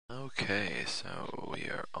Okay, so we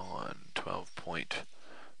are on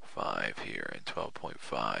 12.5 here, and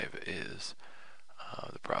 12.5 is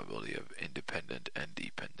the probability of independent and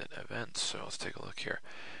dependent events. So let's take a look here.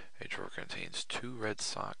 A drawer contains 2 red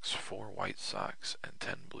socks, 4 white socks, and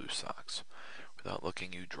 10 blue socks. Without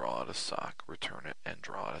looking, you draw out a sock, return it, and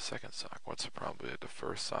draw out a second sock. What's the probability that the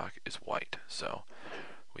first sock is white? So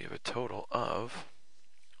we have a total of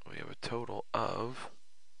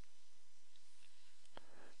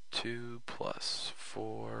 2 plus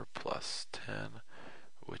 4 plus 10,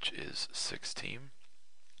 which is 16.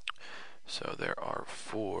 So there are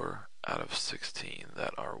 4 out of 16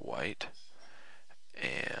 that are white,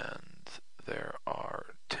 and there are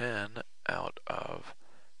 10 out of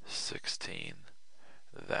 16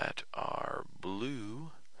 that are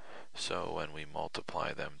blue. So when we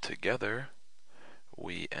multiply them together,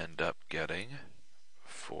 we end up getting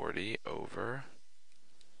 40 over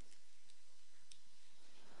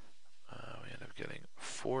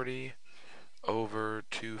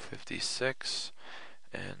 256,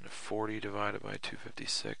 and 40 divided by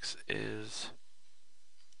 256 is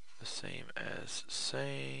the same as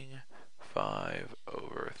saying 5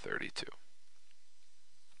 over 32.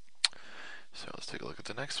 So let's take a look at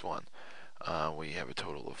the next one. We have a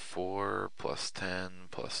total of 4 plus 10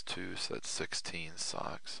 plus 2, so that's 16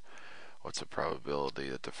 socks. What's the probability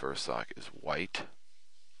that the first sock is white?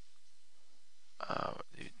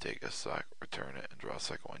 You take a sock, return it, and draw a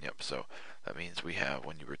second one. Yep, so that means we have,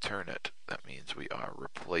 when you return it, that means we are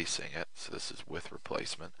replacing it. So this is with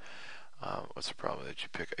replacement. What's the probability that you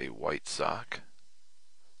pick a white sock?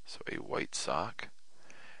 So a white sock,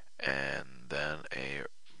 and then a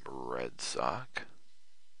red sock.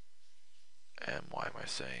 And why am I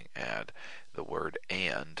saying add? The word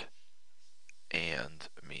and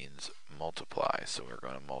means multiply. So we're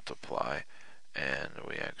going to multiply, and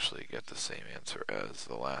we actually get the same answer as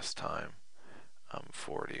the last time.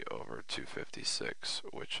 40 over 256,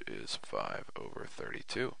 which is 5 over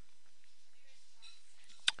 32.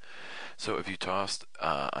 So if you tossed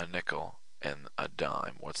a nickel and a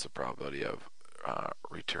dime, what's the probability of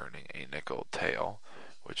returning a nickel tail?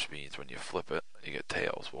 Which means when you flip it, you get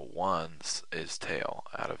tails. Well, 1 is tail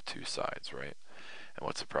out of 2 sides, right? And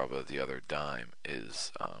what's the probability the other dime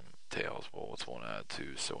is tails? Well, what's 1 out of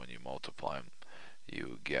 2? So when you multiply them,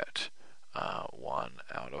 you get 1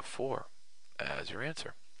 out of 4 as your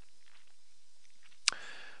answer.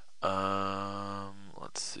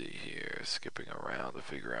 Let's see here, skipping around to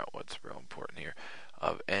figure out what's real important here.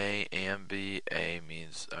 Of A and B, A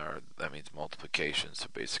means, that means multiplication, so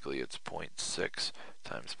basically it's 0.6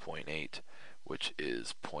 times 0.8, which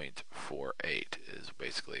is 0.48, is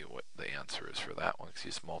basically what the answer is for that one, because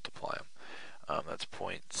you just multiply them. That's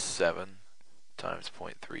 0.7 times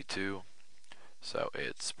 0.32, so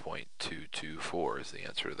it's 0.224 is the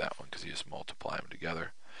answer to that one, because you just multiply them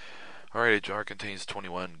together. Alright, a jar contains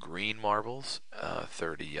 21 green marbles,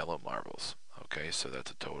 30 yellow marbles. Okay, so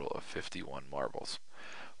that's a total of 51 marbles.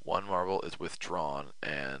 1 marble is withdrawn,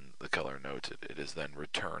 and the color noted. It is then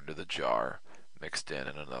returned to the jar, mixed in,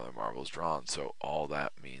 and another marble is drawn. So all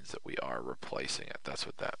that means that we are replacing it. That's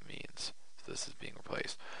what that means. So this is being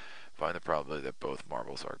replaced. Find the probability that both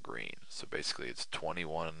marbles are green. So basically it's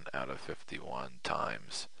 21 out of 51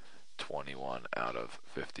 times 21 out of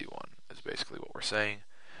 51 is basically what we're saying.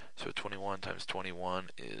 So 21 times 21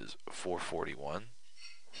 is 441,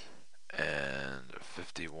 and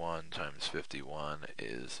 51 times 51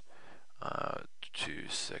 is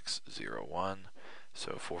 2601.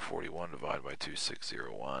 So 441 divided by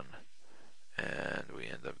 2601, and we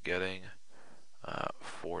end up getting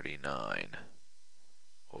 49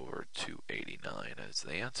 over 289 as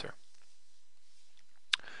the answer.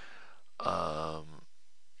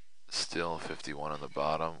 Still 51 on the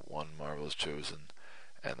bottom. 1 marble is chosen,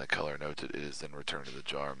 and the color noted is then returned to the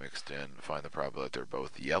jar, mixed in. Find the probability that they're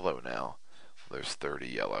both yellow now. There's 30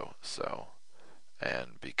 yellow, so,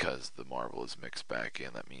 and because the marble is mixed back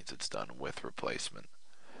in, that means it's done with replacement.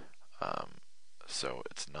 So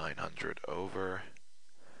it's 900 over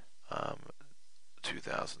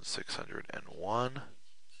 2601,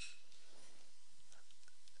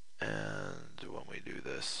 and when we do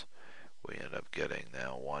this, we end up getting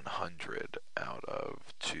now 100 out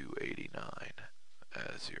of 289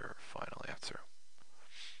 as your final answer.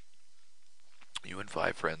 You and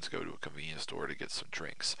 5 friends go to a convenience store to get some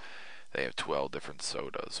drinks. They have 12 different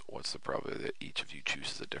sodas. What's the probability that each of you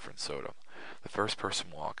chooses a different soda? The first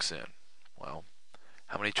person walks in. Well,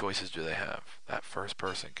 how many choices do they have? That first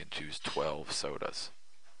person can choose 12 sodas.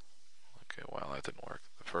 Okay, well, that didn't work.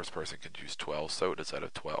 The first person can choose 12 sodas out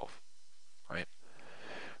of 12, right?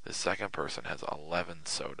 The second person has 11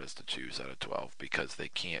 sodas to choose out of 12 because they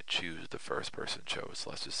can't choose the first person chose.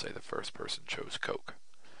 Let's just say the first person chose Coke.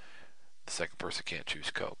 The second person can't choose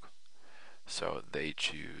Coke. So they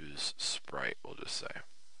choose Sprite, we'll just say.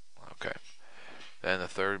 Okay. Then the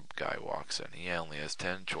third guy walks in. He only has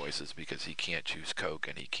 10 choices because he can't choose Coke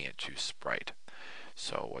and he can't choose Sprite.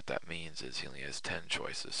 So what that means is he only has 10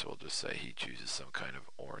 choices. So we'll just say he chooses some kind of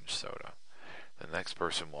orange soda. The next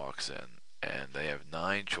person walks in and they have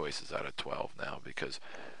 9 choices out of 12 now because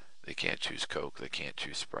they can't choose Coke, they can't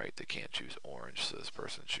choose Sprite, they can't choose orange. So this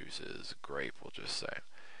person chooses grape, we'll just say.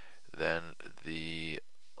 Then the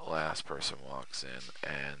last person walks in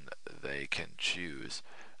and they can choose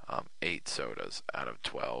 8 sodas out of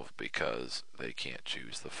 12 because they can't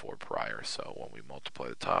choose the 4 prior. So when we multiply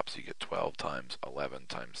the tops, you get 12 times 11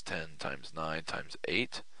 times 10 times 9 times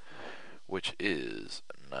 8, which is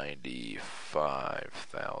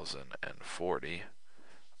 95,040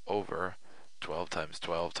 over 12 times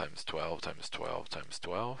 12 times 12 times 12 times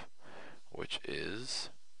 12, which is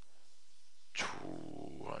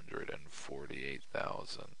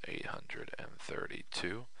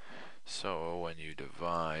 248,832. So when you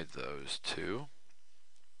divide those two,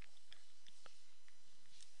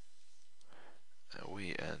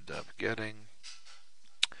 we end up getting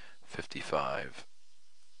 55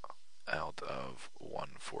 out of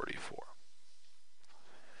 144.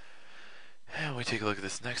 And we take a look at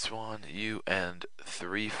this next one. You and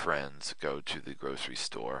 3 friends go to the grocery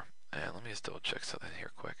store. And let me just double check something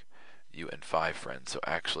here quick. You and 5 friends. So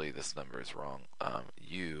actually this number is wrong.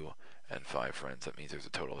 You and 5 friends. That means there's a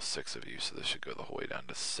total of 6 of you. So this should go the whole way down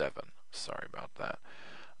to 7. Sorry about that.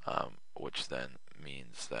 Which then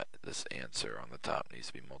means that this answer on the top needs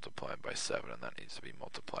to be multiplied by 7. And that needs to be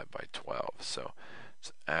multiplied by 12. So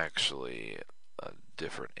it's actually a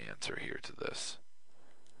different answer here to this.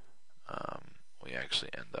 We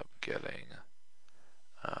actually end up getting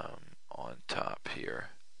on top here,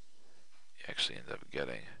 you actually end up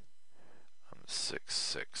getting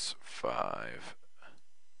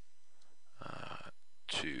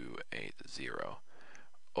 665,280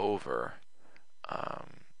 over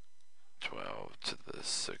 12 to the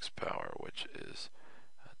 6th power, which is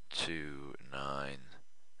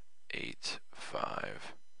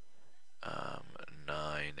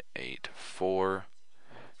 2985984.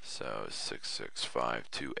 So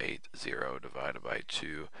 665,280 divided by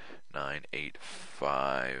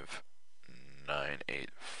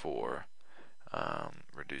 2985984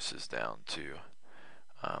 reduces down to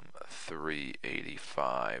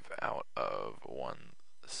 385 out of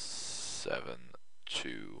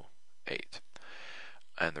 1728.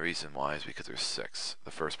 And the reason why is because there's 6. The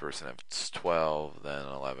first person has 12, then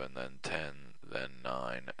 11, then 10, then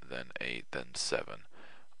 9, then 8, then 7.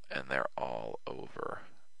 And they're all over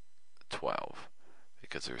 12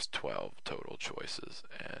 because there's 12 total choices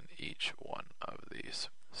in each one of these.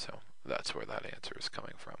 So that's where that answer is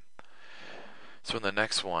coming from. So in the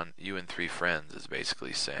next one, you and 3 friends is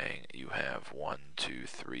basically saying you have 1, 2,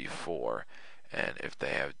 3, 4, and if they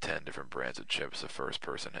have 10 different brands of chips, the first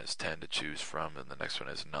person has 10 to choose from, then the next one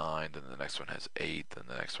has 9, then the next one has 8, then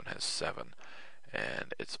the next one has 7,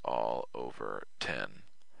 and it's all over 10.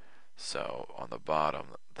 So on the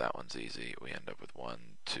bottom, that one's easy. We end up with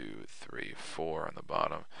 1, 2, 3, 4 on the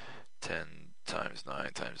bottom. 10 times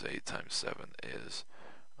 9 times 8 times 7 is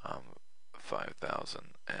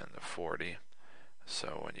 5,040.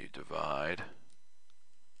 So when you divide,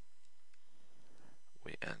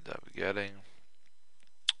 we end up getting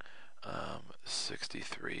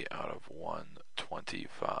 63 out of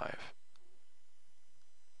 125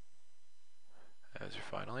 as your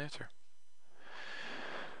final answer.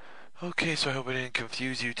 Okay, so I hope I didn't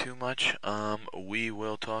confuse you too much. We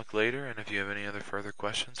will talk later, and if you have any other further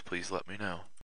questions, please let me know.